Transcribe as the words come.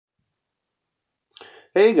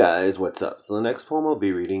Hey guys, what's up? So the next poem I'll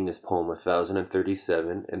be reading is poem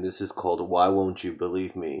 1037, and this is called Why Won't You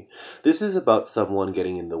Believe Me? This is about someone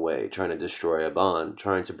getting in the way, trying to destroy a bond,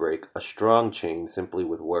 trying to break a strong chain simply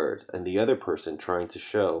with words, and the other person trying to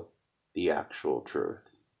show the actual truth.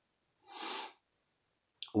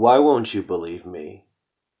 Why won't you believe me?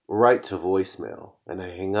 Write to voicemail, and I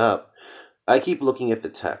hang up. I keep looking at the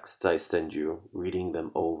texts I send you, reading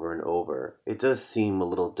them over and over. It does seem a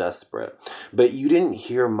little desperate, but you didn't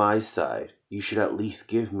hear my side. You should at least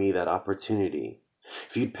give me that opportunity.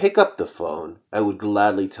 If you'd pick up the phone, I would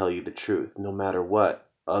gladly tell you the truth, no matter what,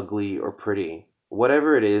 ugly or pretty.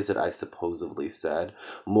 Whatever it is that I supposedly said,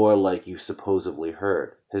 more like you supposedly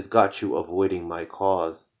heard, has got you avoiding my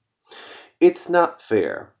cause. It's not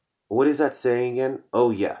fair. What is that saying again?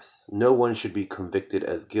 Oh, yes. No one should be convicted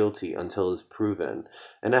as guilty until it's proven.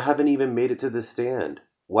 And I haven't even made it to the stand.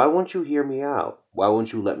 Why won't you hear me out? Why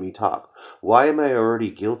won't you let me talk? Why am I already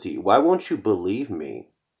guilty? Why won't you believe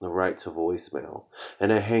me? I write to voicemail.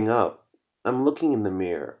 And I hang up. I'm looking in the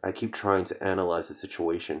mirror. I keep trying to analyze the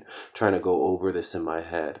situation, trying to go over this in my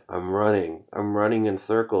head. I'm running. I'm running in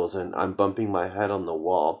circles and I'm bumping my head on the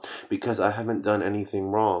wall because I haven't done anything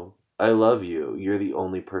wrong. I love you. You're the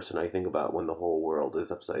only person I think about when the whole world is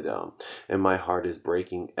upside down, and my heart is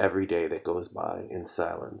breaking every day that goes by in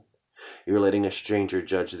silence. You're letting a stranger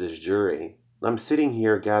judge this jury. I'm sitting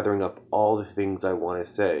here gathering up all the things I want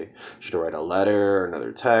to say. Should I write a letter,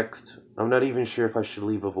 another text? I'm not even sure if I should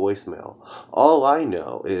leave a voicemail. All I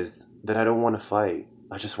know is that I don't want to fight.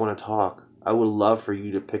 I just want to talk. I would love for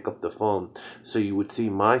you to pick up the phone so you would see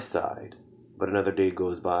my side. But another day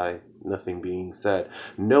goes by, nothing being said.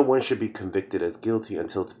 No one should be convicted as guilty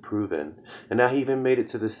until it's proven. And I haven't made it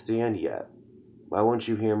to the stand yet. Why won't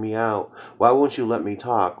you hear me out? Why won't you let me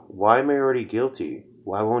talk? Why am I already guilty?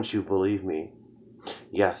 Why won't you believe me?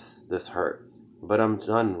 Yes, this hurts. But I'm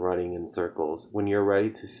done running in circles. When you're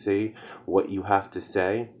ready to say what you have to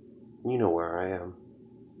say, you know where I am.